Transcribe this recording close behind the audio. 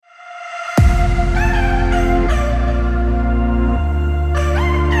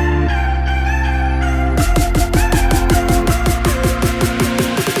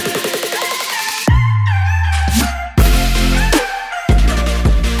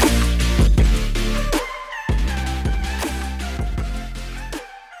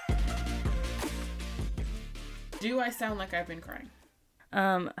sound like I've been crying?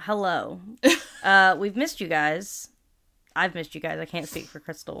 Hello. We've missed you guys. I've missed you guys. I can't speak for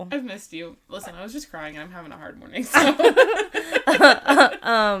Crystal. I've missed you. Listen, I was just crying and I'm having a hard morning, so.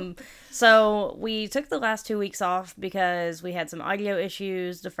 So we took the last 2 weeks off because we had some audio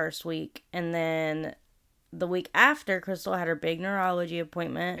issues the first week, and then the week after, Crystal had her big neurology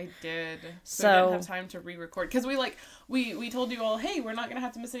appointment. I did. So I didn't have time to re-record. Because we told you all, hey, we're not going to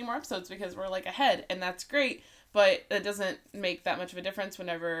have to miss any more episodes because we're, ahead. And that's great. But it doesn't make that much of a difference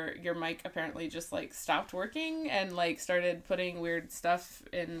whenever your mic apparently just, stopped working and, started putting weird stuff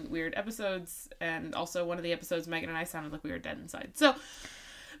in weird episodes. And also one of the episodes, Megan and I sounded like we were dead inside. So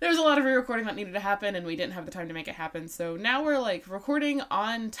there was a lot of re-recording that needed to happen, and we didn't have the time to make it happen. So now we're, recording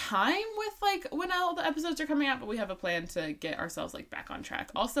on time with, when all the episodes are coming out, but we have a plan to get ourselves, back on track.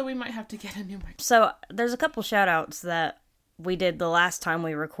 Also, we might have to get a new mic. So there's a couple shout-outs that we did the last time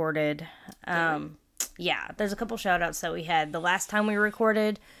we recorded. Yeah, there's a couple shout-outs that we had the last time we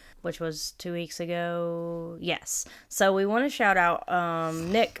recorded, which was 2 weeks ago. Yes. So we want to shout out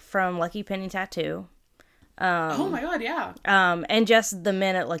Nick from Lucky Penny Tattoo. Oh my god, yeah. And just the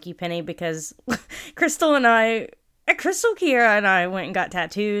men at Lucky Penny, because Crystal, Kiera, and I went and got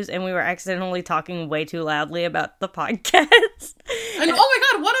tattoos, and we were accidentally talking way too loudly about the podcast. And oh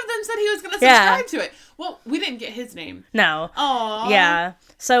my god, one of them said he was going to subscribe to it. Well, we didn't get his name. No. Aww. Yeah.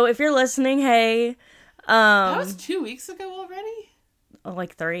 So if you're listening, hey. That was 2 weeks ago already?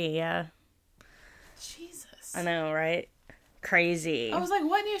 3, yeah. Jesus. I know, right? Crazy. I was like,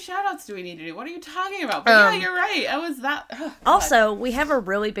 what new shout-outs do we need to do? What are you talking about? But yeah, you're right. I was that... Also, we have a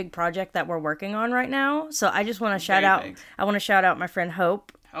really big project that we're working on right now, so I just want to shout out... Big. I want to shout out my friend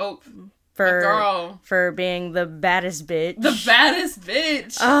Hope. For being the baddest bitch. The baddest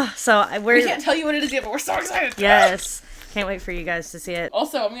bitch! We can't tell you what it is yet, but we're so excited! Yes! Can't wait for you guys to see it.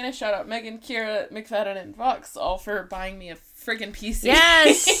 Also, I'm going to shout out Megan, Kiera, McFadden, and Vox all for buying me a friggin' PC.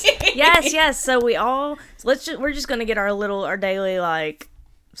 Yes! yes! So we're just going to get our daily,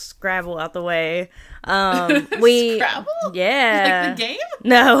 Scrabble out the way. Scrabble? Yeah. Like the game?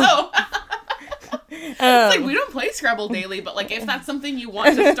 No. Oh. It's we don't play Scrabble daily, but if that's something you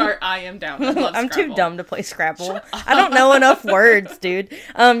want to start, I am down. I love I'm Scrabble. too dumb to play Scrabble. I don't know enough words, dude.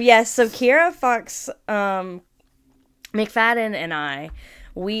 Yes, so Kiera, Fox, McFadden, and I,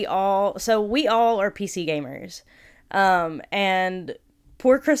 we all are PC gamers. And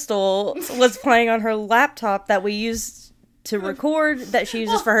poor Crystal was playing on her laptop that we used to record, that she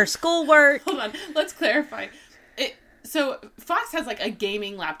uses for her schoolwork. Hold on, let's clarify. So Fox has a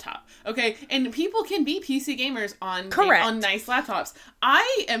gaming laptop, okay? And people can be PC gamers on nice laptops.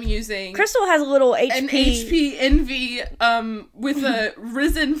 I am using... Crystal has a little HP... An HP Envy with a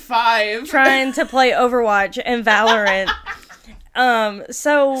Ryzen 5. Trying to play Overwatch and Valorant. Graphics.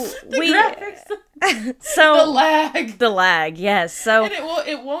 The lag, yes. So... And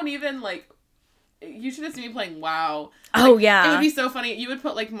it won't even, you should have seen me playing WoW. Oh, yeah. It would be so funny. You would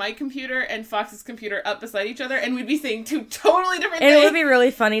put, my computer and Fox's computer up beside each other, and we'd be saying two totally different things. And it would be really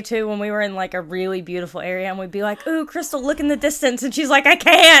funny, too, when we were in, a really beautiful area, and we'd be like, ooh, Crystal, look in the distance, and she's like, I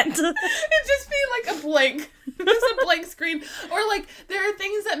can't. It'd just be, a blank. Just a blank screen. Or, there are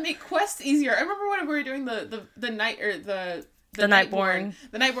things that make quests easier. I remember when we were doing the night, or the Nightborn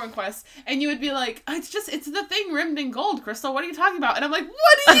quest, and you would be like, it's the thing rimmed in gold, Crystal, what are you talking about? And I'm like,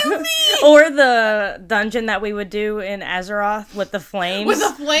 what do you mean? Or the dungeon that we would do in Azeroth with the flames.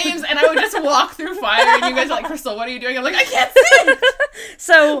 And I would just walk through fire, and you guys are like, Crystal, what are you doing? I'm like, I can't see!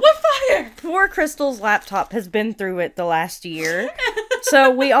 So, what fire? Poor Crystal's laptop has been through it the last year. So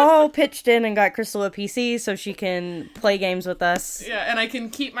we all pitched in and got Crystal a PC so she can play games with us. Yeah, and I can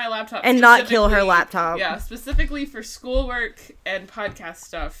keep my laptop and not kill her laptop. Yeah, specifically for schoolwork and podcast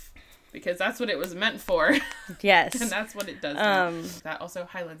stuff, because that's what it was meant for. Yes. And that's what it does. That also,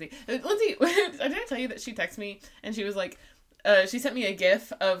 hi, Lindsay. Lindsay, did I tell you that she texted me and she was like, she sent me a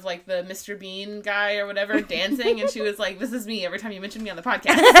gif of the Mr. Bean guy or whatever dancing, and she was like, this is me every time you mention me on the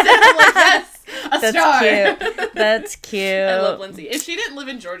podcast. And I'm like, yes, That's star. Cute. That's cute. I love Lindsay. If she didn't live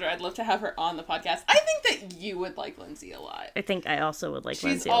in Georgia, I'd love to have her on the podcast. I think that you would like Lindsay a lot. I think I also would like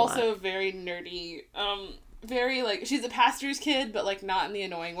Lindsay a lot. She's also very nerdy. Very, she's a pastor's kid, but, not in the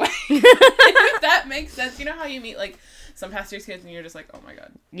annoying way. If that makes sense. You know how you meet, some pastor's kids and you're just like, oh my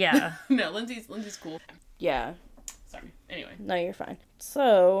god. Yeah. No, Lindsay's cool. Yeah. Sorry. Anyway. No, you're fine.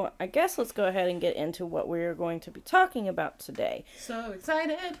 So, I guess let's go ahead and get into what we're going to be talking about today. So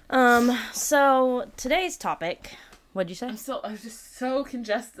excited. So, today's topic, what'd you say? I was just so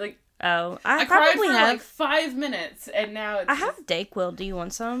congested, Oh, I probably cried for 5 minutes, and now it's I have Dayquil. Do you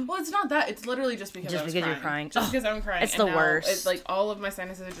want some? Well, it's not that. It's literally just because you're crying. Just because I'm crying. It's the worst. It's all of my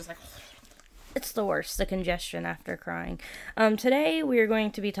sinuses are just It's the worst, the congestion after crying. Today we are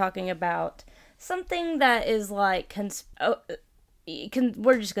going to be talking about something that is like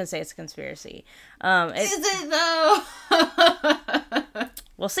we're just gonna say it's a conspiracy. Is it though?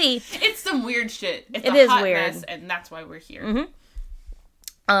 We'll see. It's some weird shit. It's it a is hot weird, mess, and that's why we're here.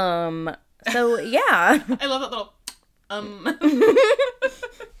 Mm-hmm. So yeah, I love that little.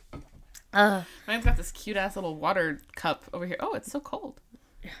 Mine's got this cute ass little water cup over here. Oh, it's so cold.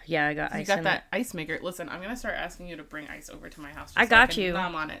 Yeah, I got ice. You got that ice maker. Listen, I'm gonna start asking you to bring ice over to my house. I got you.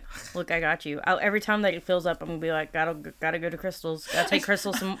 I'm on it. Look, I got you. Every time that it fills up, I'm gonna be like, gotta go to Crystal's. Gotta take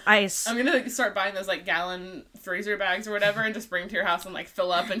Crystal some ice. I'm gonna start buying those like gallon freezer bags or whatever, and just bring them to your house and like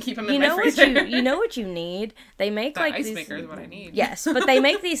fill up and keep them in my freezer. You know what you need? They make that like ice these, maker is what I need. Yes, but they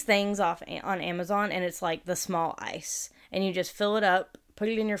make these things on Amazon, and it's like the small ice, and you just fill it up. Put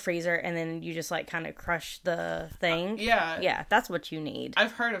it in your freezer, and then you just, like, kind of crush the thing. Yeah. Yeah, that's what you need.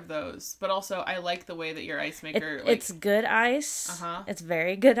 I've heard of those, but also I like the way that your ice maker... It's good ice. Uh-huh. It's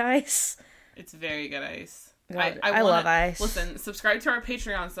very good ice. It's very good ice. God, I love ice. Listen, subscribe to our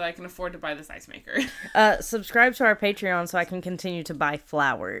Patreon so I can afford to buy this ice maker. Subscribe to our Patreon so I can continue to buy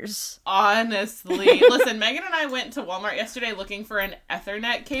flowers. Honestly. Listen, Megan and I went to Walmart yesterday looking for an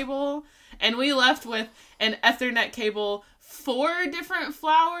Ethernet cable, and we left with an Ethernet cable, 4 different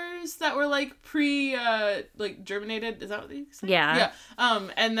flowers that were like germinated. Is that what you said? Yeah. Yeah.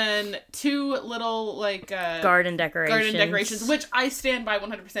 And then 2 little like garden decorations, which I stand by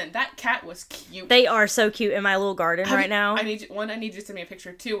 100%. That cat was cute. They are so cute in my little garden right now. I need you to send me a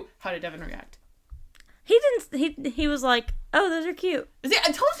picture. 2, how did Devin react? He was like, oh, those are cute. See,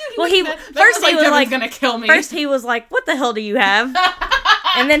 I told you he was gonna kill me. First he was like, what the hell do you have?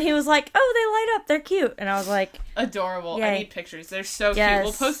 And then he was like, oh, they light up. They're cute. And I was like... Adorable. Yay. I need pictures. They're so cute.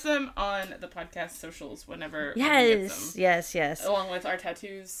 We'll post them on the podcast socials whenever we get them. Yes. Along with our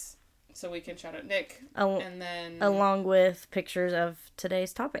tattoos, so we can shout out Nick. And then... Along with pictures of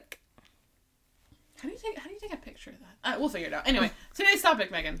today's topic. How do you take a picture of that? We'll figure it out. Anyway, today's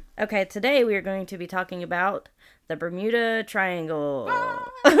topic, Megan. Okay, today we are going to be talking about the Bermuda Triangle.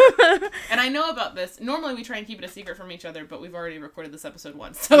 And I know about this. Normally we try and keep it a secret from each other, but we've already recorded this episode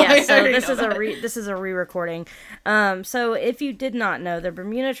once. So this is a re-recording. So if you did not know, the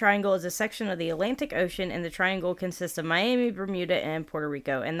Bermuda Triangle is a section of the Atlantic Ocean, and the triangle consists of Miami, Bermuda, and Puerto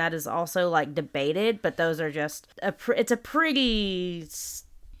Rico. And that is also like debated, but those are just it's a pretty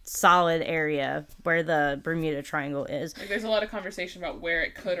solid area where the Bermuda Triangle is. Like, there's a lot of conversation about where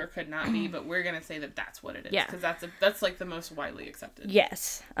it could or could not be, but we're gonna say that that's what it is. Yeah, because that's like the most widely accepted.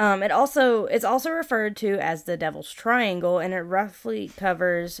 Yes. It's also referred to as the Devil's Triangle, and it roughly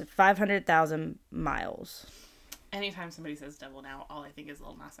covers 500,000 miles. Anytime somebody says devil now, all I think is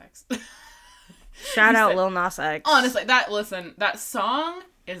Lil Nas X. Shout out Lil Nas X. Honestly, that song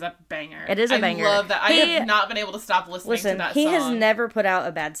is a banger. It is a banger. I love that. I have not been able to stop listening to that song. He has never put out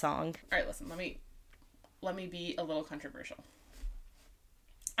a bad song. All right, listen. Let me be a little controversial.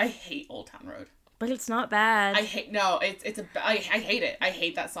 I hate Old Town Road. But it's not bad. I hate it. I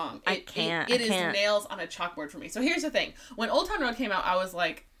hate that song. It is nails on a chalkboard for me. So here's the thing. When Old Town Road came out, I was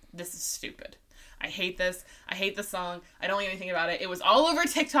like, this is stupid. I hate this. I hate the song. I don't like anything about it. It was all over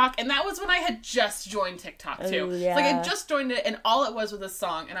TikTok, and that was when I had just joined TikTok, too. Ooh, yeah. It's like, I just joined it, and all it was a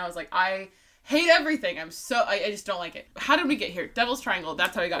song, and I was like, I hate everything. I just don't like it. How did we get here? Devil's Triangle.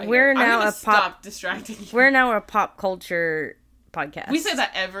 That's how we got here. Stop distracting you. We're now a pop culture podcast. We say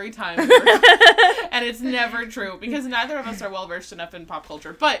that every time. And it's never true, because neither of us are well-versed enough in pop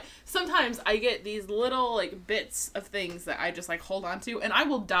culture. But sometimes I get these little, like, bits of things that I just, like, hold on to, and I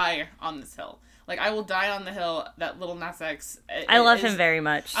will die on this hill. Like, I will die on the hill that Lil Nas X... I love him very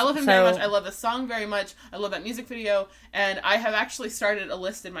much. I love him very much. I love the song very much. I love that music video. And I have actually started a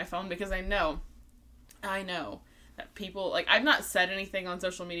list in my phone because I know that people... Like, I've not said anything on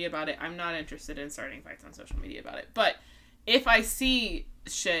social media about it. I'm not interested in starting fights on social media about it. But if I see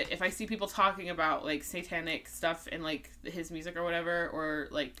shit, if I see people talking about, like, satanic stuff in, like, his music or whatever, or,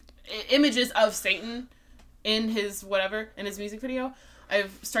 like, images of Satan in his music video,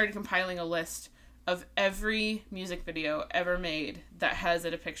 I've started compiling a list of every music video ever made that has a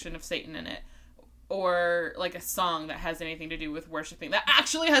depiction of Satan in it, or like a song that has anything to do with worshiping, that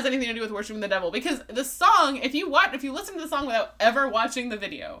actually has anything to do with worshiping the devil. Because the song, if you listen to the song without ever watching the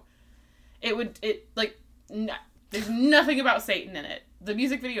video, there's nothing about Satan in it. The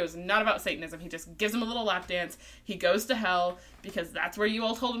music video is not about Satanism. He just gives him a little lap dance. He goes to hell because that's where you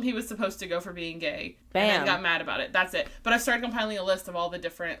all told him he was supposed to go for being gay. Bam. And then got mad about it. That's it. But I've started compiling a list of all the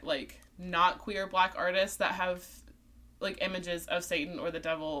different, like, not queer black artists that have, like, images of Satan or the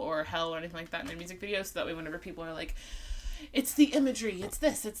devil or hell or anything like that in their music videos, so that way whenever people are like, it's the imagery, it's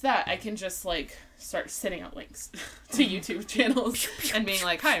this, it's that, I can just, like, start sending out links to YouTube channels and being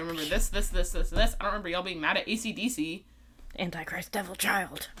like, hi, remember this, this, this, this, and this. I don't remember y'all being mad at AC/DC. Antichrist Devil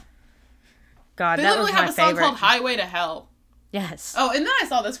Child. God, they that was my favorite. They literally have a song called Highway to Hell. Yes. Oh, and then I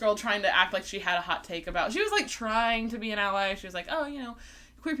saw this girl trying to act like she had a hot take about... She was, like, trying to be an ally. She was like, oh, you know,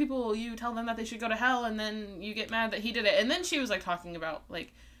 queer people, you tell them that they should go to hell, and then you get mad that he did it. And then she was, like, talking about,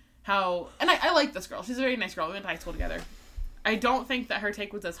 like, how... And I like this girl. She's a very nice girl. We went to high school together. I don't think that her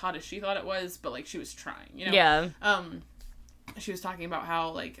take was as hot as she thought it was, but, like, she was trying, you know? Yeah. She was talking about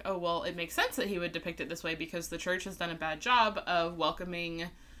how, like, oh, well, it makes sense that he would depict it this way because the church has done a bad job of welcoming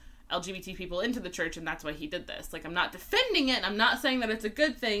LGBT people into the church, and that's why he did this. Like, I'm not defending it, and I'm not saying that it's a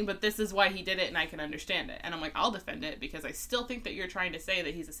good thing, but this is why he did it, and I can understand it. And I'm like, I'll defend it, because I still think that you're trying to say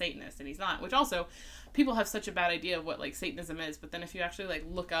that he's a Satanist, and he's not. Which also, people have such a bad idea of what, like, Satanism is, but then if you actually, like,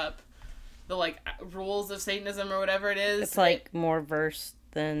 look up the, like, rules of Satanism or whatever it is... It's, like, more versed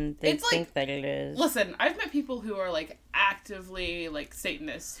than they think like, that it is. Listen, I've met people who are, like, actively, like,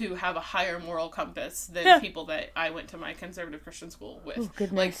 Satanists who have a higher moral compass than people that I went to my conservative Christian school with. Oh,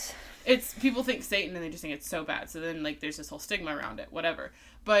 goodness. Like, it's, people think Satan and they just think it's so bad. So then, like, there's this whole stigma around it, whatever.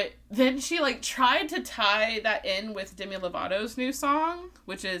 But then she, like, tried to tie that in with Demi Lovato's new song,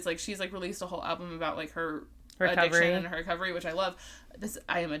 which is, like, she's, like, released a whole album about, like, her addiction and her recovery, which I love.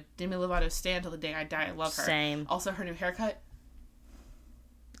 I am a Demi Lovato stan till the day I die. I love her. Same. Also, her new haircut.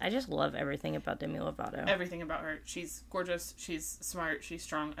 I just love everything about Demi Lovato. Everything about her. She's gorgeous. She's smart. She's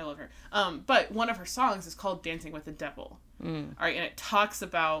strong. I love her. But one of her songs is called Dancing with the Devil. All right. And it talks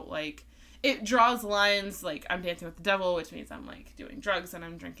about, like, it draws lines like, I'm dancing with the devil, which means I'm, like, doing drugs and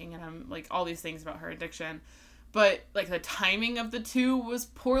I'm drinking and I'm, like, all these things about her addiction. But, like, the timing of the two was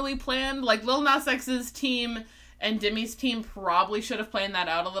poorly planned. Like, Lil Nas X's team and Demi's team probably should have planned that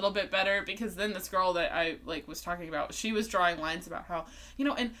out a little bit better, because then this girl that I, like, was talking about, she was drawing lines about how, you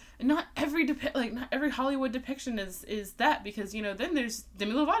know, and not every not every Hollywood depiction is that, because, you know, then there's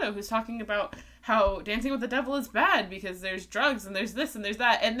Demi Lovato who's talking about how Dancing with the Devil is bad because there's drugs and there's this and there's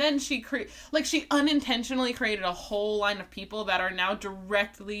that, and then she she unintentionally created a whole line of people that are now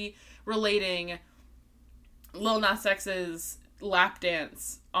directly relating Lil Nas X's lap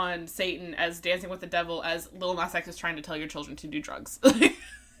dance on Satan as Dancing with the Devil as Lil Nas X is trying to tell your children to do drugs. Like,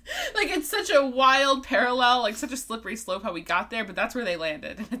 it's such a wild parallel, like, such a slippery slope how we got there, but that's where they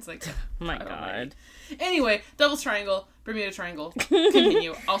landed. And it's like, oh my God. Anyway, Devil's Triangle, Bermuda Triangle.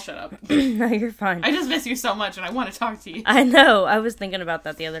 Continue. I'll shut up. No, you're fine. I just miss you so much, and I want to talk to you. I know. I was thinking about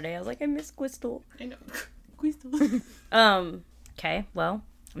that the other day. I was like, I miss Crystal. I know. Crystal. Okay, well,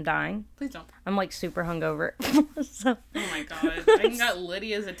 I'm dying. Please don't. I'm, like, super hungover. So. Oh my God. I got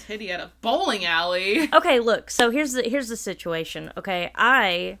Lydia as a titty at a bowling alley. Okay, look. So here's the situation. Okay,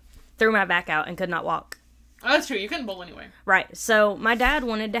 I threw my back out and could not walk. Oh, that's true. You couldn't bowl anyway. Right. So my dad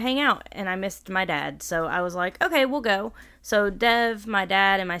wanted to hang out, and I missed my dad. So I was like, okay, we'll go. So Dev, my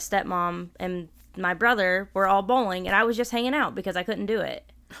dad, and my stepmom, and my brother were all bowling, and I was just hanging out because I couldn't do it.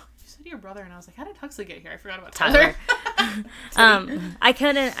 Your brother, and I was like, how did Huxley get here? I forgot about Tyler. I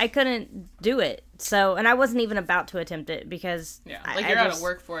couldn't do it. So, and I wasn't even about to attempt it because you're out of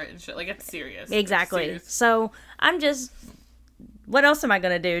work for it and shit. Like, it's serious. Exactly. It's serious. So I'm just, what else am I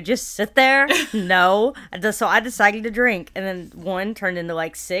gonna do? Just sit there? No. So I decided to drink, and then 1 turned into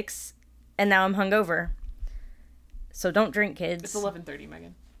like 6, and now I'm hungover. So don't drink, kids. It's 11:30,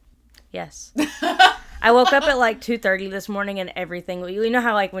 Megan. Yes. I woke up at like 2:30 this morning and everything, you know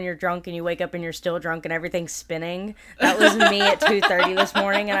how like when you're drunk and you wake up and you're still drunk and everything's spinning? That was me at 2:30 this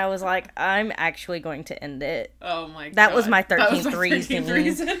morning, and I was like, I'm actually going to end it. Oh my God. That was my 13th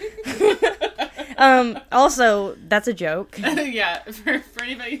reason. Also, that's a joke. Yeah, for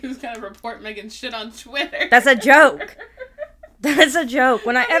anybody who's gonna report Megan's shit on Twitter. That's a joke. That's a joke.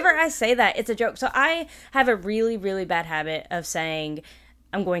 Whenever I say that, it's a joke. So I have a really, really bad habit of saying,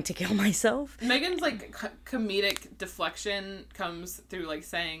 I'm going to kill myself. Megan's, like, comedic deflection comes through, like,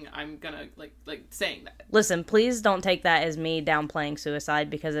 saying, I'm gonna, like saying that. Listen, please don't take that as me downplaying suicide,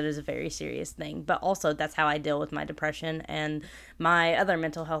 because it is a very serious thing. But also, that's how I deal with my depression and my other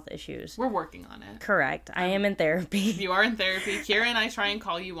mental health issues. We're working on it. Correct. I am in therapy. You are in therapy. Kira and I try and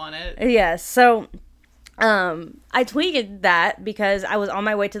call you on it. Yes, so... I tweeted that because I was on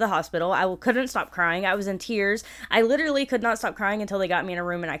my way to the hospital. I couldn't stop crying. I was in tears. I literally could not stop crying until they got me in a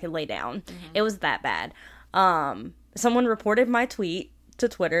room and I could lay down. Mm-hmm. It was that bad. Someone reported my tweet to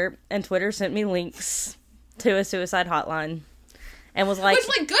Twitter, and Twitter sent me links to a suicide hotline. And was like... Which,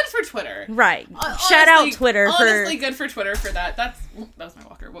 like, good for Twitter. Right. Shout out Twitter for... Honestly, good for Twitter for that. That was my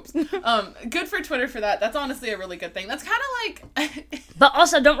walker. Whoops. Good for Twitter for that. That's honestly a really good thing. That's kind of like... But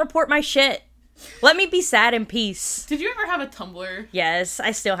also, don't report my shit. Let me be sad in peace. Did you ever have a Tumblr? Yes,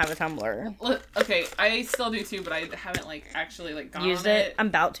 I still have a Tumblr. Okay, I still do too, but I haven't like actually like gone used on it. I'm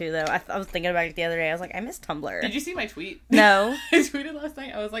about to though. I was thinking about it the other day. I was like, I miss Tumblr. Did you see my tweet? No. I tweeted last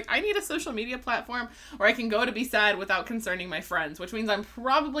night. I was like, I need a social media platform where I can go to be sad without concerning my friends, which means I'm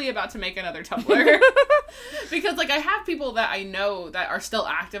probably about to make another Tumblr. Because like I have people that I know that are still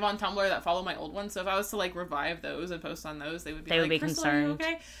active on Tumblr that follow my old ones. So if I was to like revive those and post on those, they would be concerned.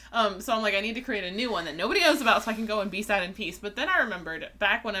 Okay. So I'm like, I need to create a new one that nobody knows about so I can go and be sad in peace. But then I remembered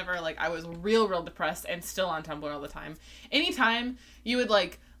back whenever like I was real depressed and still on Tumblr all the time. Anytime you would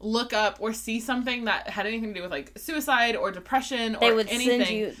like look up or see something that had anything to do with like suicide or depression or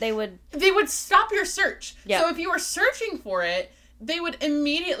anything, they would stop your search. Yep. So if you were searching for it, they would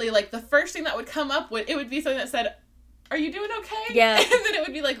immediately like the first thing that would come up it would be something that said, "Are you doing okay?" Yeah. And then it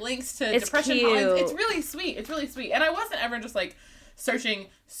would be like links to depression. Cute. It's really sweet. It's really sweet. And I wasn't ever just like searching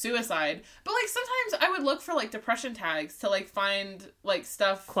suicide, but like sometimes I would look for like depression tags to like find like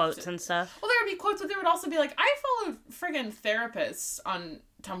stuff, quotes and stuff. Well, there would be quotes, but there would also be like, I followed friggin' therapists on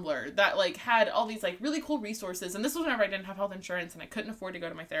Tumblr that like had all these like really cool resources, and this was whenever I didn't have health insurance and I couldn't afford to go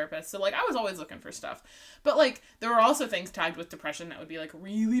to my therapist, so like I was always looking for stuff. But like there were also things tagged with depression that would be like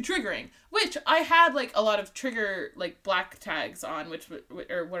really triggering, which I had like a lot of trigger like black tags on, which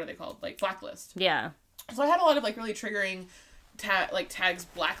or what are they called, like blacklist. Yeah. So I had a lot of like really triggering tags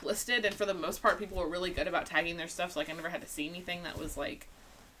blacklisted, and for the most part people were really good about tagging their stuff, so like I never had to see anything that was like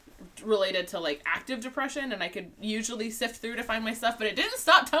related to like active depression, and I could usually sift through to find my stuff. But it didn't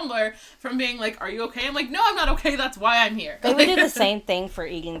stop Tumblr from being like, "Are you okay?" I'm like, "No, I'm not okay. That's why I'm here." They would do the same thing for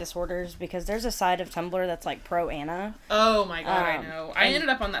eating disorders, because there's a side of Tumblr that's like pro Anna. Oh my god, I know. I ended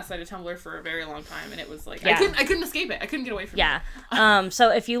up on that side of Tumblr for a very long time, and it was like I couldn't escape it. I couldn't get away from it. Yeah.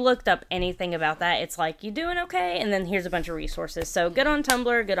 So if you looked up anything about that, it's like, you doing okay? And then here's a bunch of resources. So good on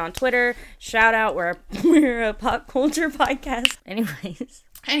Tumblr, good on Twitter. Shout out, we're a pop culture podcast.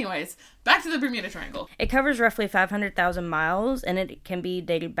 Anyways, back to the Bermuda Triangle. It covers roughly 500,000 miles, and it can be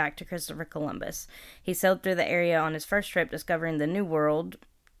dated back to Christopher Columbus. He sailed through the area on his first trip, discovering the New World.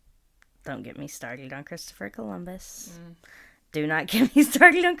 Don't get me started on Christopher Columbus. Do not get me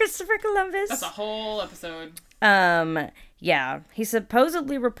started on Christopher Columbus. That's a whole episode. Yeah. He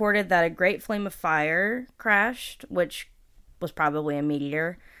supposedly reported that a great flame of fire crashed, which was probably a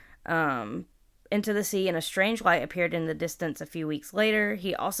meteor, into the sea, and a strange light appeared in the distance a few weeks later.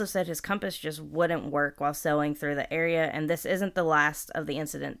 He also said his compass just wouldn't work while sailing through the area, and this isn't the last of the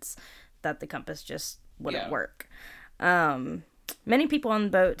incidents that the compass just wouldn't work. Many people on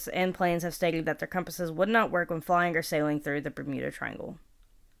boats and planes have stated that their compasses would not work when flying or sailing through the Bermuda Triangle.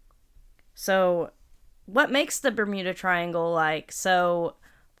 So, what makes the Bermuda Triangle like so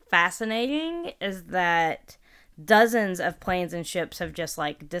fascinating is that dozens of planes and ships have just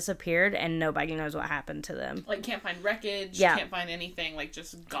like disappeared, and nobody knows what happened to them. Like, can't find wreckage, can't find anything, like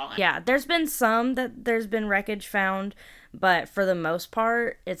just gone. Yeah, there's been some that there's been wreckage found, but for the most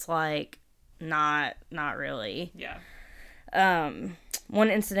part, it's like not really. Yeah. One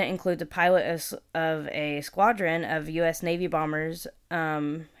incident includes a pilot of a squadron of U.S. Navy bombers.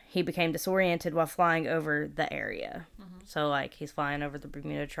 He became disoriented while flying over the area. So like he's flying over the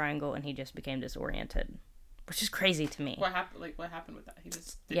Bermuda Triangle and he just became disoriented. Which is crazy to me. What happened with that? He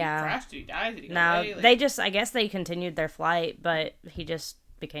just did he crash? Did he die? Did he go away? They just, I guess they continued their flight, but he just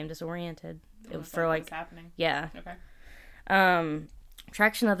became disoriented. It was for like, what's happening? Yeah. Okay.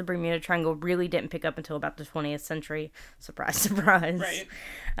 Traction of the Bermuda Triangle really didn't pick up until about the 20th century. Surprise, surprise.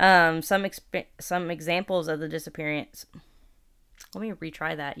 Right. Some examples of the disappearance. Let me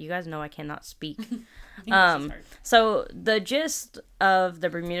retry that. You guys know I cannot speak. So the gist of the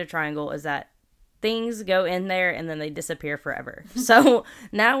Bermuda Triangle is that things go in there and then they disappear forever. So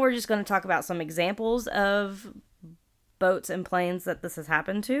now we're just going to talk about some examples of boats and planes that this has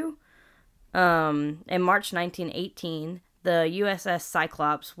happened to. In March 1918, the USS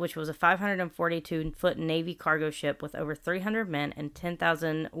Cyclops, which was a 542-foot Navy cargo ship with over 300 men and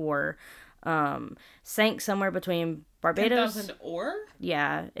 10,000 ore, sank somewhere between Barbados... 10,000 ore?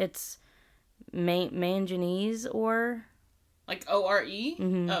 Yeah, it's manganese ore. Like O-R-E?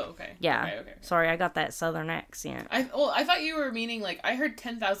 Mm-hmm. Oh, okay. Yeah. Okay. Sorry, I got that southern accent. I thought you were meaning, like, I heard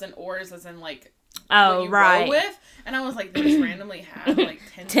 10,000 ores as in, like, oh, what you right. row with, and I was like, they just randomly had, like,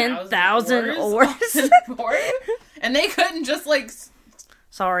 10,000 oars. And they couldn't just, like,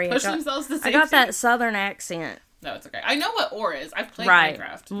 sorry, push themselves to safety. I got that southern accent. No, it's okay. I know what ore is. I've played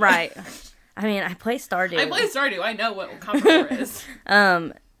Minecraft. Right. I mean, I play Stardew. I know what copper ore is.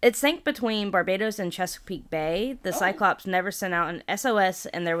 It sank between Barbados and Chesapeake Bay. The Cyclops never sent out an SOS,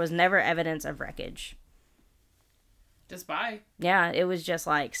 and there was never evidence of wreckage. Just bye. Yeah, it was just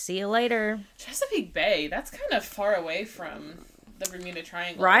like, see you later. Chesapeake Bay, that's kind of far away from the Bermuda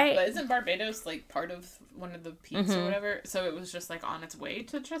Triangle. Right. But isn't Barbados, like, part of one of the peaks or whatever? So it was just, like, on its way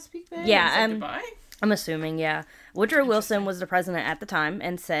to Chesapeake Bay? Yeah. And goodbye? I'm assuming, yeah. Woodrow Wilson was the president at the time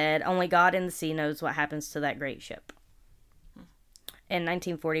and said, only God in the sea knows what happens to that great ship. In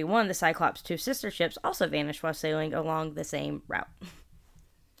 1941, the Cyclops' two sister ships also vanished while sailing along the same route.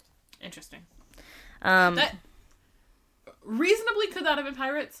 Interesting. That reasonably could that have been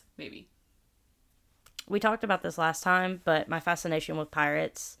pirates? Maybe. We talked about this last time, but my fascination with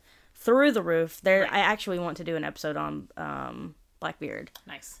pirates through the roof. There, right. I actually want to do an episode on Blackbeard.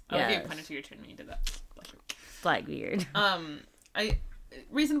 Nice. Oh, yes. You pointed to your chin when you did that. Blackbeard. I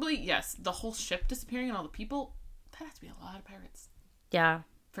reasonably, yes, the whole ship disappearing and all the people. That has to be a lot of pirates. Yeah.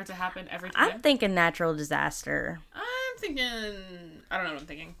 For it to happen every time. I'm thinking natural disaster. I'm thinking... I don't know what I'm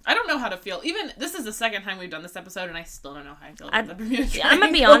thinking. I don't know how to feel. Even... This is the second time we've done this episode, and I still don't know how I feel about the Bermuda Triangle. I'm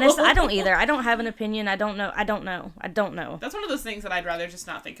gonna be honest, I don't either. I don't have an opinion. I don't know. That's one of those things that I'd rather just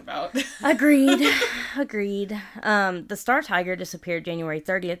not think about. Agreed. The Star Tiger disappeared January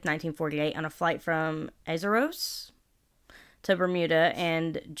 30th, 1948 on a flight from Azoros to Bermuda,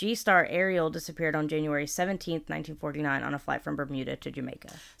 and G-Star Ariel disappeared on January 17th, 1949 on a flight from Bermuda to Jamaica.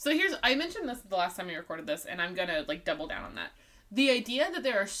 So I mentioned this the last time we recorded this, and I'm gonna, double down on that. The idea that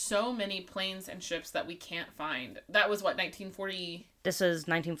there are so many planes and ships that we can't find, that was what, 1940... This is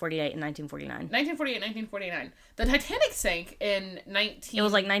 1948 and 1949. 1948, 1949. The Titanic sank in It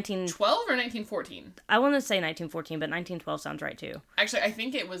was like 1912 or 1914? I want to say 1914, but 1912 sounds right too. Actually, I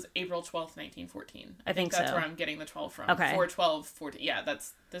think it was April 12th, 1914. I think that's so. where I'm getting the 12 from. Okay. 412, 14. Yeah,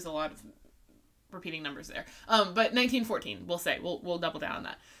 there's a lot of repeating numbers there. But 1914, we'll say. We'll double down on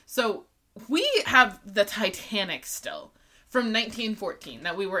that. So we have the Titanic still from 1914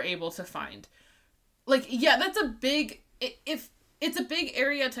 that we were able to find. That's a big... It's a big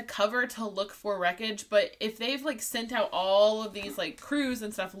area to cover to look for wreckage, but if they've sent out all of these crews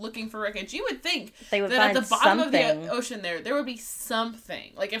and stuff looking for wreckage, you would think they would that find at the bottom something. of the ocean there would be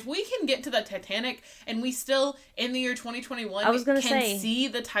something. If we can get to the Titanic and we still in the year 2021 can see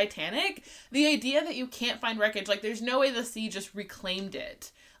the Titanic, the idea that you can't find wreckage, there's no way the sea just reclaimed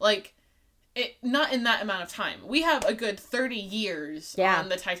it. Not in that amount of time. We have a good 30 years on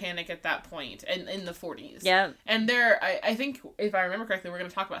the Titanic at that point, and in the 40s. Yeah. And I think, if I remember correctly, we're going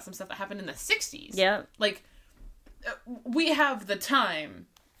to talk about some stuff that happened in the 60s. Yeah. We have the time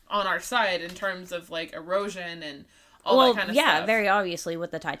on our side in terms of, erosion and all that kind of stuff. Yeah, very obviously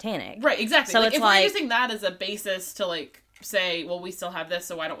with the Titanic. Right, exactly. So if we're using that as a basis to, say, well, we still have this,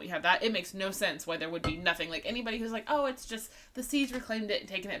 so why don't we have that? It makes no sense why there would be nothing. Anybody who's oh, it's just the seas reclaimed it and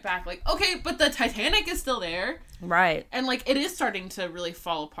taken it back. Okay, but the Titanic is still there. Right. And, it is starting to really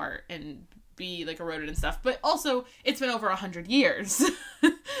fall apart and be, eroded and stuff. But also, it's been over 100 years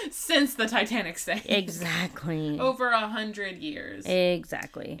since the Titanic sank. Exactly. Over 100 years.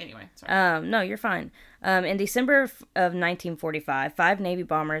 Exactly. Anyway, sorry. No, you're fine. In December of 1945, 5 Navy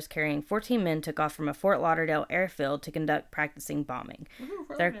bombers carrying 14 men took off from a Fort Lauderdale airfield to conduct practicing bombing. Ooh,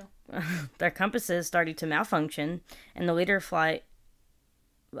 their compasses started to malfunction, and the leader flight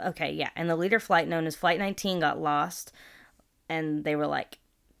known as Flight 19 got lost, and they were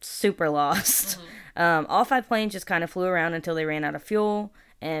super lost. Mm-hmm. All 5 planes just kind of flew around until they ran out of fuel,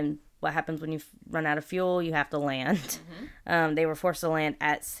 and what happens when you run out of fuel? You have to land. Mm-hmm. They were forced to land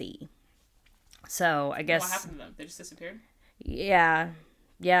at sea. So, I guess... What happened to them? They just disappeared? Yeah.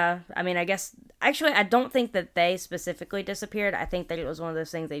 I mean, I guess... Actually, I don't think that they specifically disappeared. I think that it was one of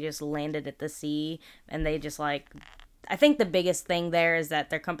those things they just landed at the sea, and they just, I think the biggest thing there is that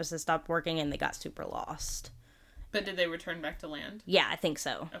their compasses stopped working, and they got super lost. But did they return back to land? Yeah, I think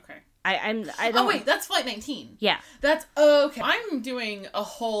so. Okay. I don't... Oh, wait, that's Flight 19. Yeah. That's... Okay. I'm doing a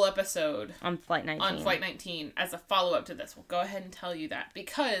whole episode... On Flight 19. On Flight 19 as a follow-up to this. We'll go ahead and tell you that.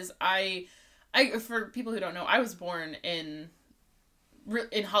 Because for people who don't know, I was born in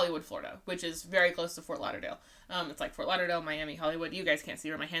Hollywood, Florida, which is very close to Fort Lauderdale. It's Fort Lauderdale, Miami, Hollywood. You guys can't see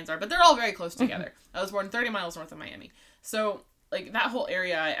where my hands are, but they're all very close together. I was born 30 miles north of Miami. So, that whole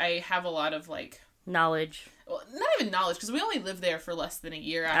area, I have a lot of, knowledge. Well, not even knowledge, because we only lived there for less than a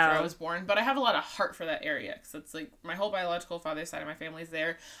year after I was born, but I have a lot of heart for that area, because it's, my whole biological father's side of my family's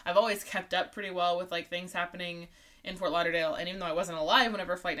there. I've always kept up pretty well with, things happening in Fort Lauderdale, and even though I wasn't alive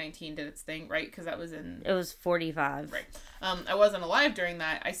whenever Flight 19 did its thing, right, because that was in... It was 45. Right. I wasn't alive during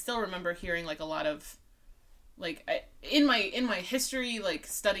that. I still remember hearing, a lot of, in my history,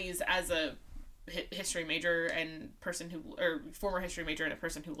 studies as a history major and former history major and a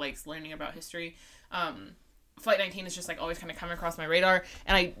person who likes learning about history, Flight 19 is just, like, always kind of coming across my radar,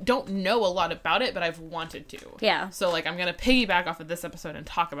 and I don't know a lot about it, but I've wanted to. Yeah. So, like, I'm going to piggyback off of this episode and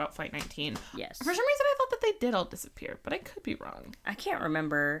talk about Flight 19. Yes. For some reason, I thought that they did all disappear, but I could be wrong. I can't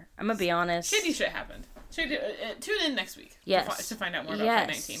remember. I'm going to be honest. Shady shit happened. Tune in next week to find out more about Flight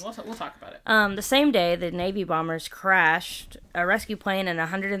 19. We'll talk about it. The same day, the Navy bombers crashed. A rescue plane and a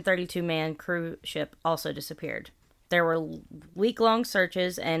 132-man cruise ship also disappeared. There were week-long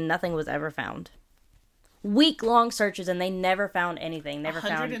searches, and nothing was ever found. Week-long searches, and they never found anything.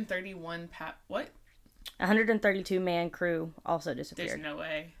 131 what? 132-man crew also disappeared.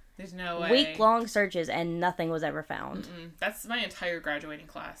 There's no way. Week-long searches, and nothing was ever found. That's my entire graduating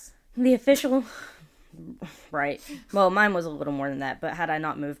class. The official... Right. Well, mine was a little more than that, but had I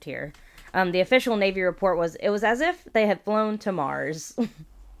not moved here. The official Navy report was, it was as if they had flown to Mars.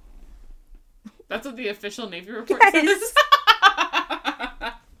 That's what the official Navy report says?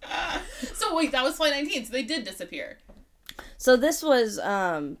 So wait, that was Flight 19, so they did disappear. So this was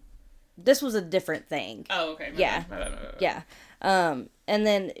a different thing. Oh, okay. My bad. Yeah. And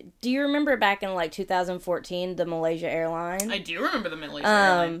then, do you remember back in, like, 2014, the Malaysia airline? I do remember the Malaysia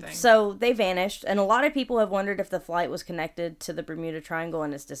airline thing. So, they vanished, and a lot of people have wondered if the flight was connected to the Bermuda Triangle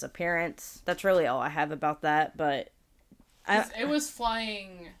and its disappearance. That's really all I have about that, but... It was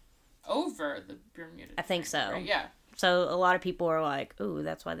flying over the Bermuda Triangle. I think so. Right? Yeah. So, a lot of people are like, ooh,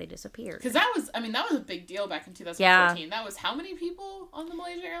 that's why they disappeared. Because that was a big deal back in 2014. Yeah. That was how many people on the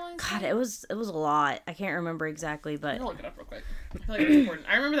Malaysia Airlines? God, it was a lot. I can't remember exactly, but... I'm gonna look it up real quick. I feel like it's important.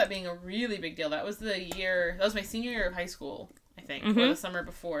 I remember that being a really big deal. That was my senior year of high school, I think, or the summer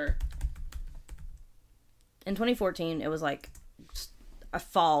before. In 2014, it was like a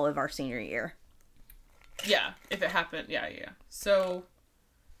fall of our senior year. Yeah, if it happened. Yeah. So...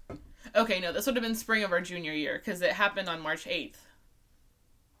 Okay, no, this would have been spring of our junior year, because it happened on March 8th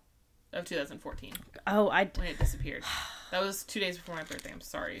of 2014. Oh, when it disappeared. That was 2 days before my birthday, I'm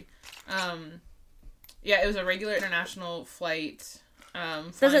sorry. Yeah, it was a regular international flight.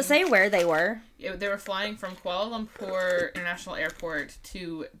 Does it say where they were? They were flying from Kuala Lumpur International Airport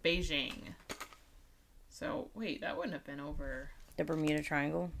to Beijing. So, wait, that wouldn't have been over... The Bermuda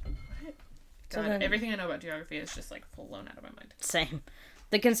Triangle? What? God, so everything I know about geography is just, like, blown out of my mind. Same.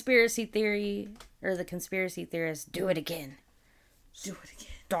 The conspiracy theorists, do it again. Do it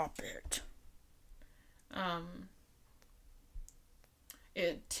again. Stop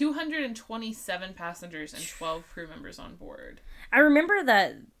it. 227 passengers and 12 crew members on board. I remember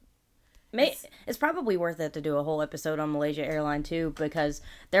that. It's probably worth it to do a whole episode on Malaysia Airline too, because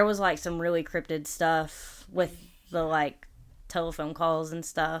there was like some really cryptid stuff with the like telephone calls and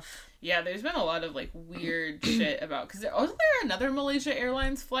stuff. Yeah, there's been a lot of, like, weird shit about... Because wasn't there another Malaysia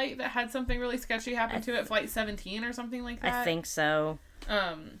Airlines flight that had something really sketchy happen to it? Flight 17 or something like that? I think so.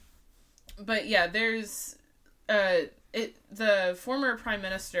 But, yeah, there's... The former Prime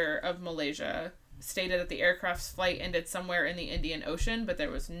Minister of Malaysia stated that the aircraft's flight ended somewhere in the Indian Ocean, but there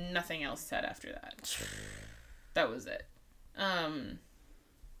was nothing else said after that. That was it.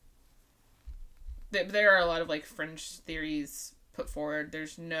 There are a lot of, like, fringe theories... put forward.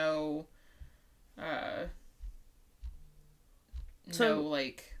 There's no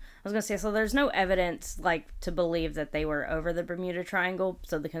there's no evidence like to believe that they were over the Bermuda Triangle,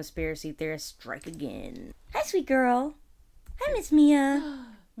 so the conspiracy theorists strike again. Hi, sweet girl. Hi, Miss Mia.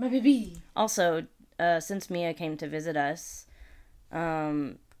 My baby. Also, since Mia came to visit us,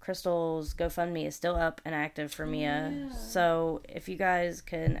 Crystal's GoFundMe is still up and active for Mia. Yeah. So if you guys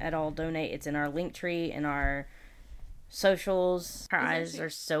can at all donate, it's in our link tree in our socials. Her eyes are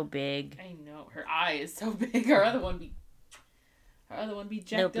so big. I know. Her eye is so big. Her other one be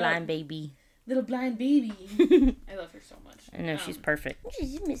jacked Little blind baby. Little blind baby. I love her so much. I know, she's perfect.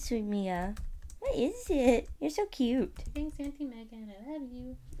 She's Miss Sweet Mia. What is it? You're so cute. Thanks, Auntie Megan. I love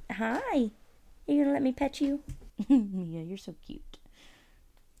you. Hi. You gonna let me pet you? Mia, you're so cute.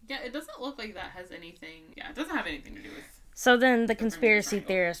 Yeah, it doesn't look like that has anything... Yeah, it doesn't have anything to do with... So then the conspiracy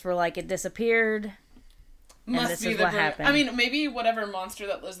theorists were like, it disappeared... Must be what happened. I mean, maybe whatever monster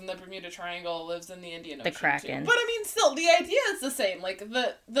that lives in the Bermuda Triangle lives in the Indian Ocean. The Kraken. Too. But I mean, still, the idea is the same. Like,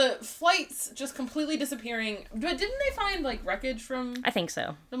 the flights just completely disappearing. But didn't they find, like, wreckage from... I think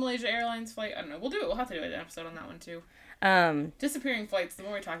so. The Malaysia Airlines flight? I don't know. We'll have to do an episode on that one, too. Disappearing flights, the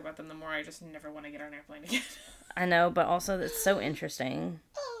more we talk about them, the more I just never want to get on an airplane again. I know, but also that's so interesting.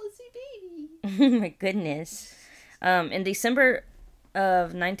 Oh, sweet baby. My goodness. In December...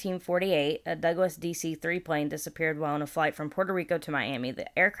 of 1948, a Douglas DC-3 plane disappeared while on a flight from Puerto Rico to Miami. The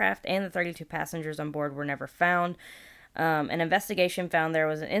aircraft and the 32 passengers on board were never found. An investigation found there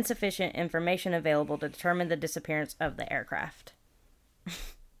was insufficient information available to determine the disappearance of the aircraft.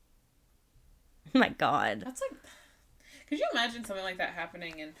 My God. That's like... Could you imagine something like that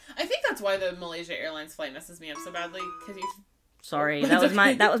happening? And I think that's why the Malaysia Airlines flight messes me up so badly. Because you... Sorry, that was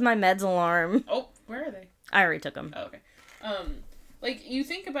my meds alarm. Oh, where are they? I already took them. Oh, okay. Like, you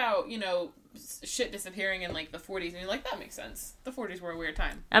think about, shit disappearing in, like, the 40s, and you're like, that makes sense. The 40s were a weird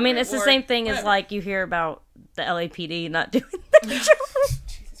time. I mean, it's the same thing as, like, you hear about the LAPD not doing their job.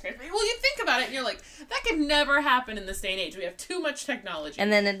 Jesus Christ. Well, you think about it, and you're like, that could never happen in this day and age. We have too much technology.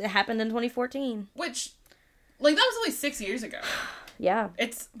 And then it happened in 2014. Which, like, that was only 6 years ago. Yeah.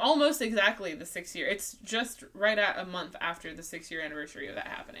 It's almost exactly the 6 year. It's just right at a month after the 6-year anniversary of that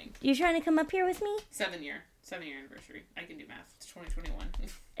happening. You trying to come up here with me? 7-year anniversary. I can do math. It's 2021.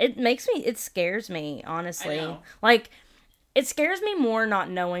 It scares me, honestly. I know. Like, it scares me more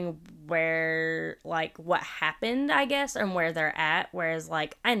not knowing where, like, what happened, I guess, and where they're at. Whereas,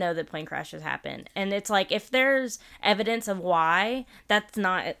 like, I know that plane crashes happen. And it's like, if there's evidence of why, that's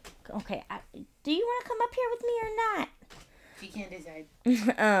not... Okay, do you want to come up here with me or not? You can't decide.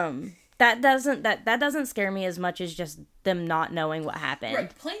 That doesn't scare me as much as just them not knowing what happened.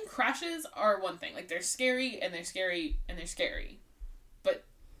 Right. Plane crashes are one thing. Like, they're scary, and they're scary, and they're scary. But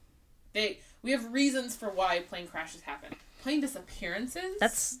we have reasons for why plane crashes happen. Plane disappearances?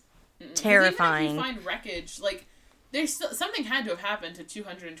 That's terrifying. Even if you find wreckage, like, there's something had to have happened to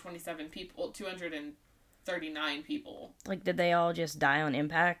 227 people, 239 people. Like, did they all just die on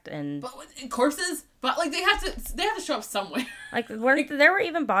impact and corpses? But like they have to show up somewhere. Like, there were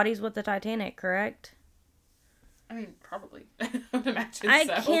even bodies with the Titanic, correct? I mean, probably. I would imagine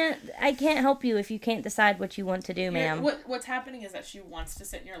I can't help you if you can't decide what you want to do, ma'am. What's happening is that she wants to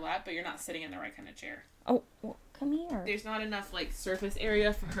sit in your lap, but you're not sitting in the right kind of chair. Oh, well, come here. There's not enough, like, surface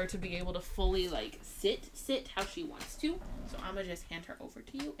area for her to be able to fully, like, sit how she wants to. So I'm gonna just hand her over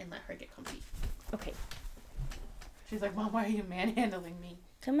to you and let her get comfy. Okay. She's like, Mom, why are you manhandling me?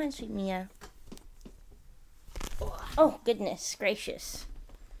 Come on, sweet Mia. Oh, goodness gracious.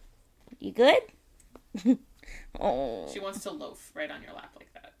 You good? Oh. She wants to loaf right on your lap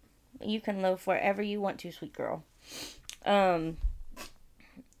like that. You can loaf wherever you want to, sweet girl. So I'm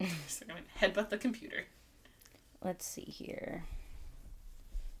gonna headbutt the computer. Let's see here.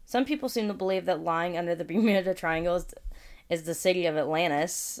 Some people seem to believe that lying under the Bermuda Triangle is the city of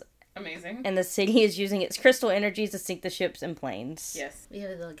Atlantis. Amazing. And the city is using its crystal energies to sink the ships and planes. Yes. We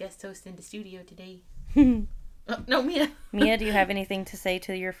have a little guest host in the studio today. No, Mia. Mia, do you have anything to say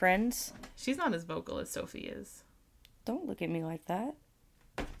to your friends? She's not as vocal as Sophie is. Don't look at me like that.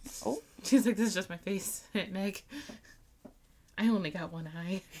 Oh. She's like, this is just my face, Aunt Meg. I only got one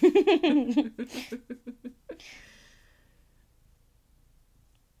eye.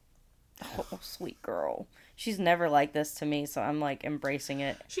 Oh, sweet girl. She's never like this to me, so I'm, like, embracing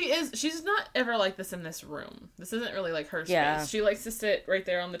it. She is. She's not ever like this in this room. This isn't really, like, her space. Yeah. She likes to sit right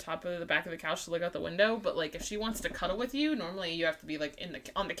there on the top of the back of the couch to look out the window, but, like, if she wants to cuddle with you, normally you have to be, like,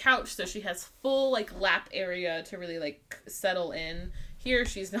 on the couch, so she has full, like, lap area to really, like, settle in. Here,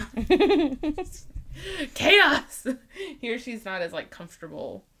 she's not... Chaos! Here, she's not as, like,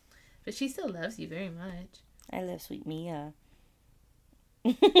 comfortable. But she still loves you very much. I love sweet Mia.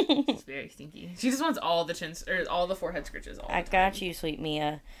 She's very stinky. She just wants all the forehead scritches all the time. I got you, sweet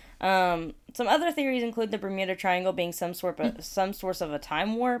Mia. Some other theories include the Bermuda Triangle being some source of a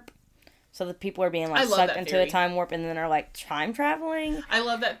time warp. So the people are being, like, sucked into a time warp and then are, like, time traveling. I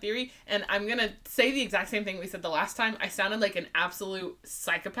love that theory, and I'm gonna say the exact same thing we said the last time. I sounded like an absolute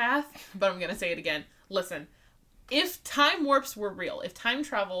psychopath, but I'm gonna say it again. Listen, if time warps were real, if time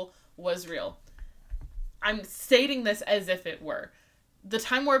travel was real, I'm stating this as if it were. The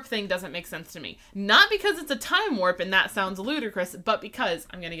time warp thing doesn't make sense to me. Not because it's a time warp and that sounds ludicrous, but because,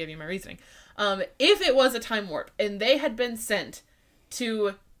 I'm going to give you my reasoning. If it was a time warp and they had been sent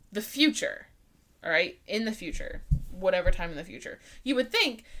to the future, all right, in the future, whatever time in the future, you would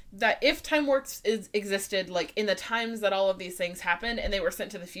think that if time warps existed, like, in the times that all of these things happened and they were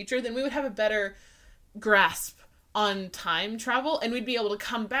sent to the future, then we would have a better grasp on time travel, and we'd be able to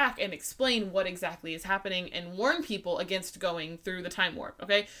come back and explain what exactly is happening and warn people against going through the time warp,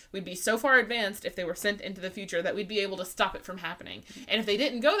 okay? We'd be so far advanced if they were sent into the future that we'd be able to stop it from happening. And if they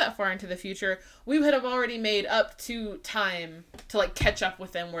didn't go that far into the future, we would have already made up to time to, like, catch up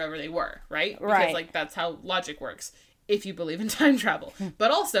with them wherever they were, right? Because, like, that's how logic works, if you believe in time travel.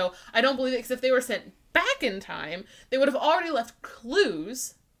 But also, I don't believe it, because if they were sent back in time, they would have already left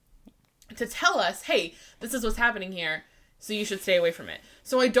clues to tell us, hey, this is what's happening here, so you should stay away from it.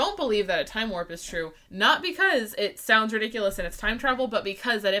 So I don't believe that a time warp is true, not because it sounds ridiculous and it's time travel, but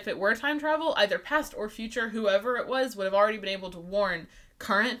because that if it were time travel, either past or future, whoever it was would have already been able to warn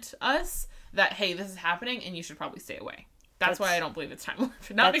current us that, hey, this is happening and you should probably stay away. That's why I don't believe it's time warp.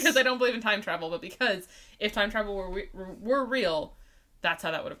 Not because I don't believe in time travel, but because if time travel were real, that's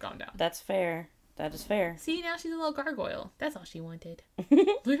how that would have gone down. That's fair. That is fair. See, now she's a little gargoyle. That's all she wanted.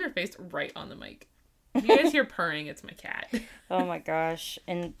 Look at her face right on the mic. If you guys hear purring, it's my cat. Oh my gosh.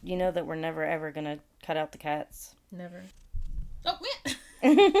 And you know that we're never ever gonna cut out the cats. Never. Oh,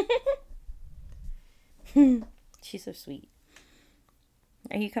 man. She's so sweet.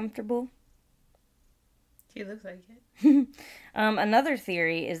 Are you comfortable? She looks like it. Another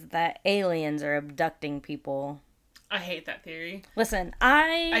theory is that aliens are abducting people. I hate that theory. Listen,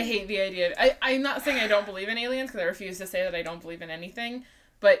 I hate the idea. I'm not saying I don't believe in aliens, because I refuse to say that I don't believe in anything,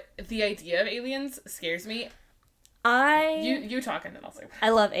 but the idea of aliens scares me. You talk and then I'll say. I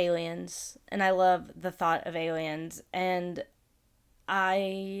love aliens, and I love the thought of aliens, and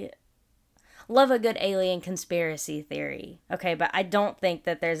I love a good alien conspiracy theory. Okay, but I don't think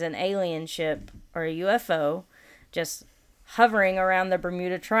that there's an alien ship or a UFO just hovering around the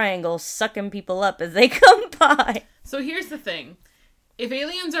Bermuda Triangle, sucking people up as they come by. So here's the thing. If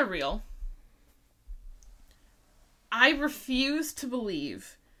aliens are real, I refuse to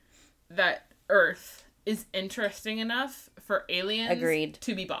believe that Earth is interesting enough for aliens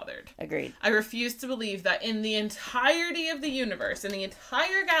to be bothered. Agreed. I refuse to believe that in the entirety of the universe, in the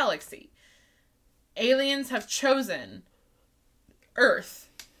entire galaxy, aliens have chosen Earth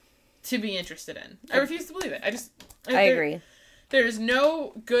to be interested in. I refuse to believe it. I agree. There is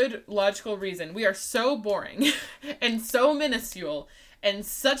no good logical reason. We are so boring and so minuscule and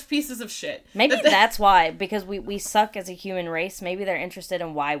such pieces of shit. Maybe that's why, because we suck as a human race. Maybe they're interested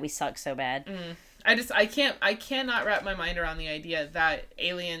in why we suck so bad. I cannot wrap my mind around the idea that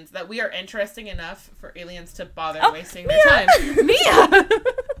that we are interesting enough for aliens to bother wasting their time. Mia!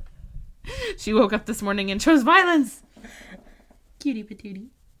 She woke up this morning and chose violence. Cutie patootie.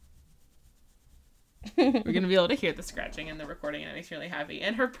 We're going to be able to hear the scratching in the recording, and it makes me really happy.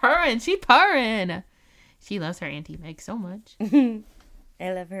 And her purring. She purring. She loves her Auntie Meg so much. I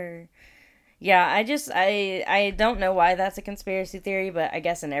love her. Yeah, I don't know why that's a conspiracy theory, but I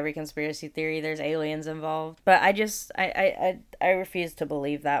guess in every conspiracy theory there's aliens involved. But I refuse to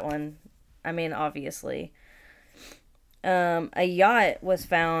believe that one. I mean, obviously. A yacht was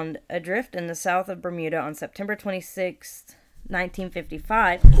found adrift in the south of Bermuda on September 26th,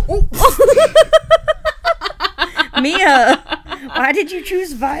 1955. Mia, why did you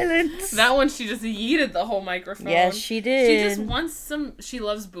choose violence? That one, she just yeeted the whole microphone. Yes, she did. She just wants she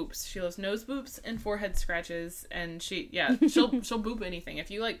loves boops. She loves nose boops and forehead scratches, and she'll boop anything.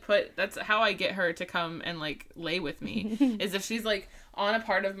 If you that's how I get her to come and lay with me, is if she's on a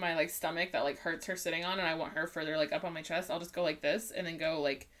part of my stomach that hurts her sitting on, and I want her further up on my chest, I'll just go like this, and then go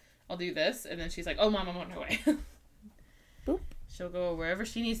I'll do this, and then she's like, oh mom, I'm on my way. Boop. She'll go wherever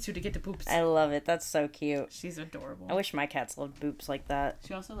she needs to get the boops. I love it. That's so cute. She's adorable. I wish my cats loved boops like that.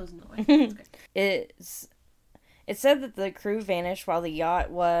 She also lives in the way. It said that the crew vanished while the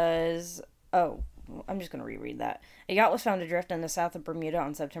yacht was... Oh, I'm just going to reread that. A yacht was found adrift in the south of Bermuda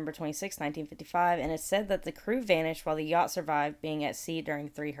on September 26, 1955, and it said that the crew vanished while the yacht survived being at sea during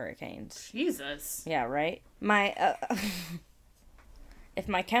 3 hurricanes. Jesus. Yeah, right? If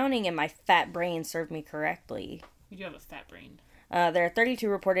my counting and my fat brain served me correctly... You do have a fat brain. There are 32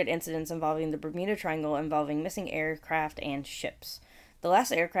 reported incidents involving the Bermuda Triangle involving missing aircraft and ships. The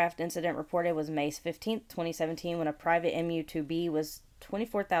last aircraft incident reported was May 15th, 2017, when a private MU-2B was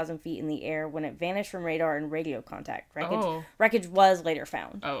 24,000 feet in the air when it vanished from radar and radio contact. Wreckage was later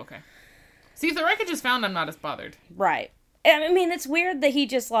found. Oh, okay. See, if the wreckage is found, I'm not as bothered. Right. I mean, it's weird that he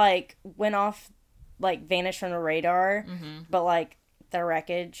just, went off, vanished from the radar, but, the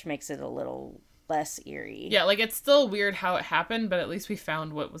wreckage makes it a little... less eerie. Yeah, it's still weird how it happened, but at least we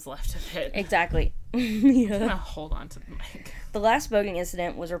found what was left of it. Exactly. Yeah. I'm gonna hold on to the mic. The last boating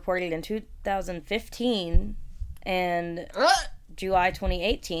incident was reported in 2015, and July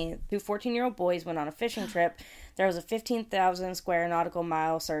 2018, 2 14-year-old boys went on a fishing trip. There was a 15,000 square nautical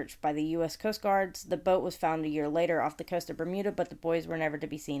mile search by the U.S. Coast Guards. The boat was found a year later off the coast of Bermuda, but the boys were never to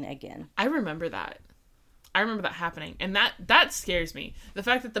be seen again. I remember that. happening, and that scares me. The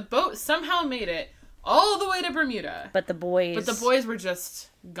fact that the boat somehow made it all the way to Bermuda. But the boys were just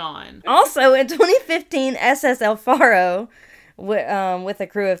gone. Also, in 2015, SS El Faro, with a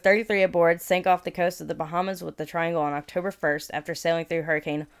crew of 33 aboard, sank off the coast of the Bahamas with the Triangle on October 1st after sailing through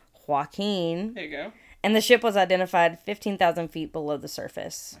Hurricane Joaquin. There you go. And the ship was identified 15,000 feet below the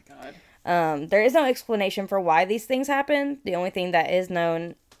surface. Oh my God. There is no explanation for why these things happen. The only thing that is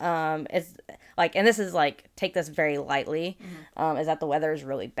known is, and this is, take this very lightly, is that the weather is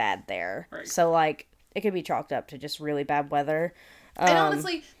really bad there. Right. So, it could be chalked up to just really bad weather. And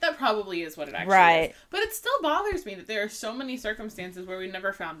honestly, that probably is what it actually is. But it still bothers me that there are so many circumstances where we've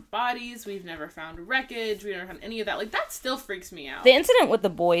never found bodies, we've never found wreckage, we've never found any of that. Like, that still freaks me out. The incident with the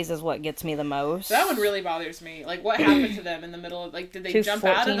boys is what gets me the most. That one really bothers me. Like, what happened to them in the middle of, like, did they jump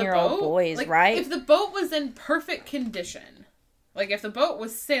out of the boat? Boys, like, right? If the boat was in perfect condition, like, if the boat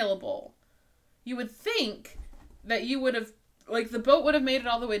was sailable, you would think that you would have, like, the boat would have made it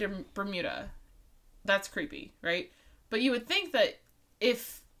all the way to Bermuda. That's creepy, right? But you would think that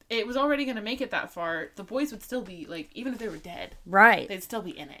if it was already going to make it that far, the boys would still be, like, even if they were dead. Right. They'd still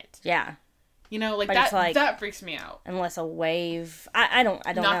be in it. Yeah. You know, like, that freaks me out. Unless a wave, I don't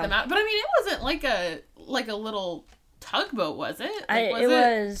know. Knock them out. But, I mean, it wasn't like a little tugboat, was it? Like, it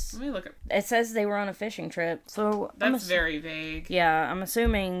was. Let me look. It says they were on a fishing trip, so that's very vague. Yeah, I'm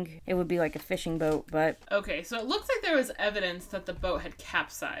assuming it would be like a fishing boat, but okay. So it looks like there was evidence that the boat had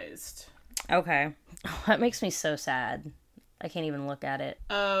capsized. Okay, that makes me so sad. I can't even look at it.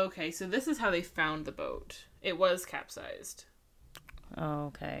 Okay, so this is how they found the boat. It was capsized.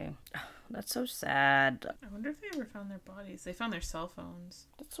 Okay. That's so sad. I wonder if they ever found their bodies. They found their cell phones.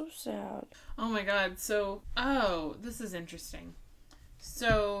 That's so sad. Oh my god. So, this is interesting.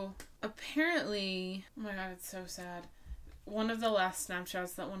 So, apparently, oh my god, it's so sad. One of the last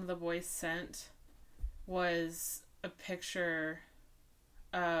snapshots that one of the boys sent was a picture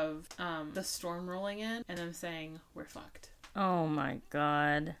of the storm rolling in and them saying, "We're fucked." Oh my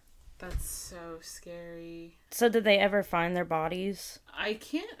god. That's so scary. So did they ever find their bodies? I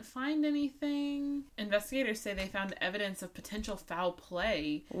can't find anything. Investigators say they found evidence of potential foul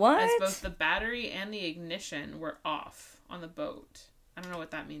play. What? As both the battery and the ignition were off on the boat. I don't know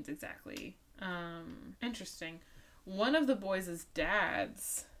what that means exactly. Interesting. One of the boys'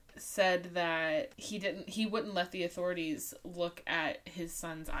 dads said that he wouldn't let the authorities look at his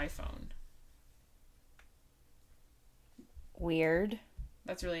son's iPhone. Weird.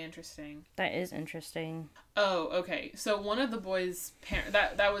 That's really interesting. That is interesting. Oh, okay. So one of the boys'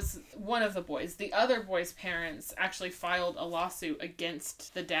 that was one of the boys. The other boy's parents actually filed a lawsuit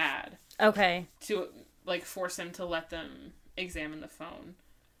against the dad. Okay. To, like, force him to let them examine the phone.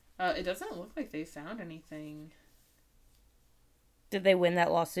 It doesn't look like they found anything. Did they win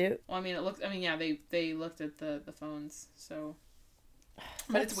that lawsuit? Well, yeah, they looked at the phones, so...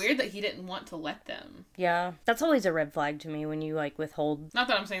 But it's weird that he didn't want to let them. Yeah. That's always a red flag to me when you, like, withhold... Not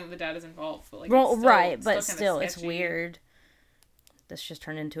that I'm saying that the dad is involved, but, like... Well, it's still, right, but still, sketchy. it's weird. This just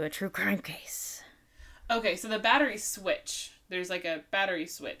turned into a true crime case. Okay, so the battery switch. There's, like, a battery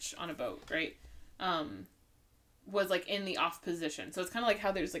switch on a boat, right? Was, like, in the off position. So it's kind of like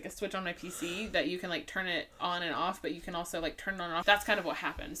how there's, like, a switch on my PC that you can, like, turn it on and off, but you can also, like, turn it on and off. That's kind of what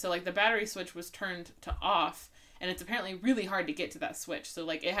happened. So, like, the battery switch was turned to off, and it's apparently really hard to get to that switch. So,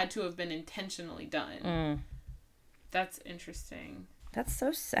 like, it had to have been intentionally done. That's interesting. That's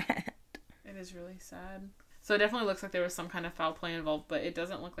so sad. It is really sad. So it definitely looks like there was some kind of foul play involved, but it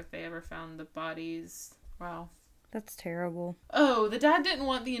doesn't look like they ever found the bodies. Wow. That's terrible. Oh, the dad didn't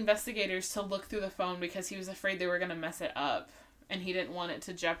want the investigators to look through the phone because he was afraid they were going to mess it up. And he didn't want it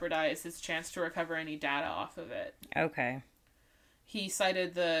to jeopardize his chance to recover any data off of it. Okay. He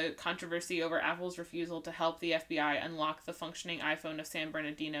cited the controversy over Apple's refusal to help the FBI unlock the functioning iPhone of San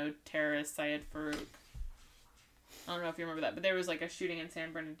Bernardino terrorist Syed Farouk. I don't know if you remember that, but there was, like, a shooting in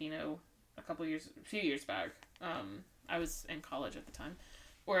San Bernardino a few years back. I was in college at the time,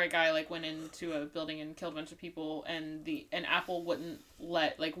 where a guy, like, went into a building and killed a bunch of people, and Apple wouldn't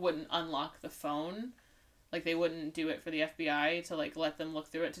unlock the phone. Like, they wouldn't do it for the FBI to, like, let them look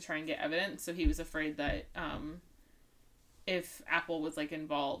through it to try and get evidence. So he was afraid that if Apple was, like,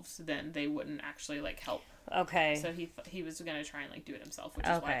 involved, then they wouldn't actually, like, help. Okay. So he was going to try and, like, do it himself, which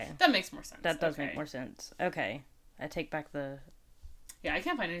is why. That makes more sense. That does make more sense. Okay. I take back the... Yeah, I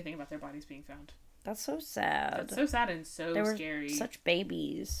can't find anything about their bodies being found. That's so sad. That's so sad and so they were scary. Such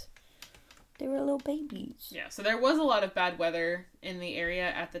babies. They were little babies. Yeah, so there was a lot of bad weather in the area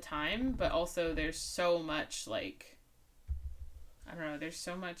at the time, but also there's so much, like... I don't know, there's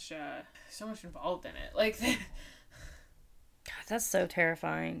so much involved in it. Like... God, that's so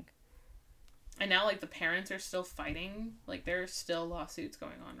terrifying. And now, like, the parents are still fighting. Like, there are still lawsuits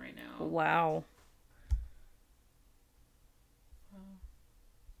going on right now. Wow.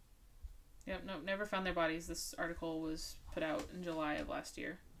 Yep, no, never found their bodies. This article was put out in July of last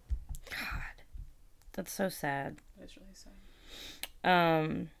year. God. That's so sad. It's really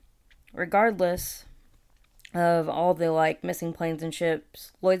sad. Regardless of all the, like, missing planes and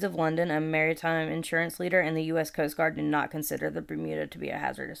ships, Lloyd's of London, a maritime insurance leader, and the U.S. Coast Guard did not consider the Bermuda to be a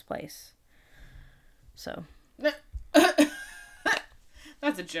hazardous place. So.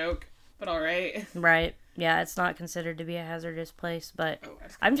 That's a joke, but alright. Right. Yeah, it's not considered to be a hazardous place, but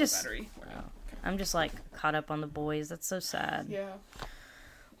I'm just like caught up on the boys. That's so sad. Yeah.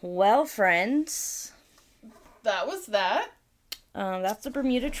 Well, friends, that was that. That's the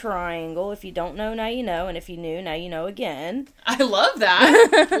Bermuda Triangle. If you don't know, now you know, and if you knew, now you know again. I love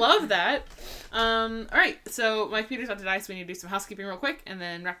that. Love that. All right, so my computer's about to die, so we need to do some housekeeping real quick, and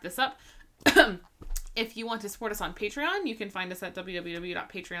then wrap this up. If you want to support us on Patreon, you can find us at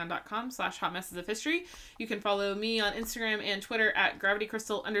www.patreon.com/hotmessesofhistory. You can follow me on Instagram and Twitter at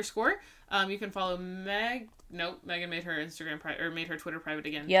gravitycrystal_. You can follow Meg. Nope, Megan made her Instagram made her Twitter private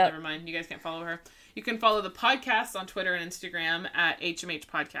again. Yep. Never mind. You guys can't follow her. You can follow the podcast on Twitter and Instagram at HMH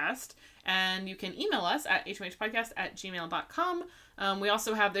Podcast. And you can email us at hmhpodcast@gmail.com. We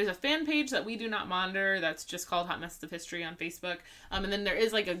also there's a fan page that we do not monitor that's just called Hot Messes of History on Facebook. And then there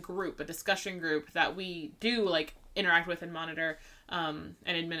is like a discussion group that we do like interact with and monitor and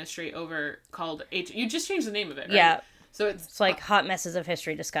administrate over called You just changed the name of it, right? Yeah. So it's like Hot Messes of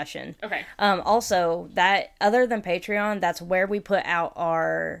History discussion. Okay. Also, that other than Patreon, that's where we put out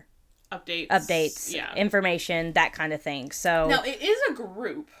our updates, yeah, information, that kind of thing. So now it is a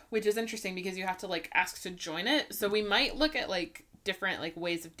group, which is interesting because you have to like ask to join it. So we might look at like different like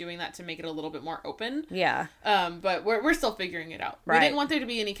ways of doing that to make it a little bit more open. Yeah. But we're still figuring it out. Right. We didn't want there to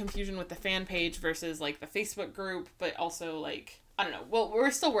be any confusion with the fan page versus like the Facebook group, but also like I don't know. Well,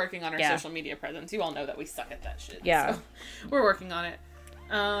 we're still working on our social media presence. You all know that we suck at that shit. Yeah. So we're working on it.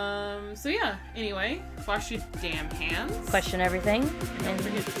 So yeah, anyway, wash your damn hands. Question everything. And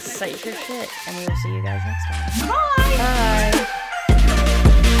cite your shit. And we will see you guys next time. Bye! Bye!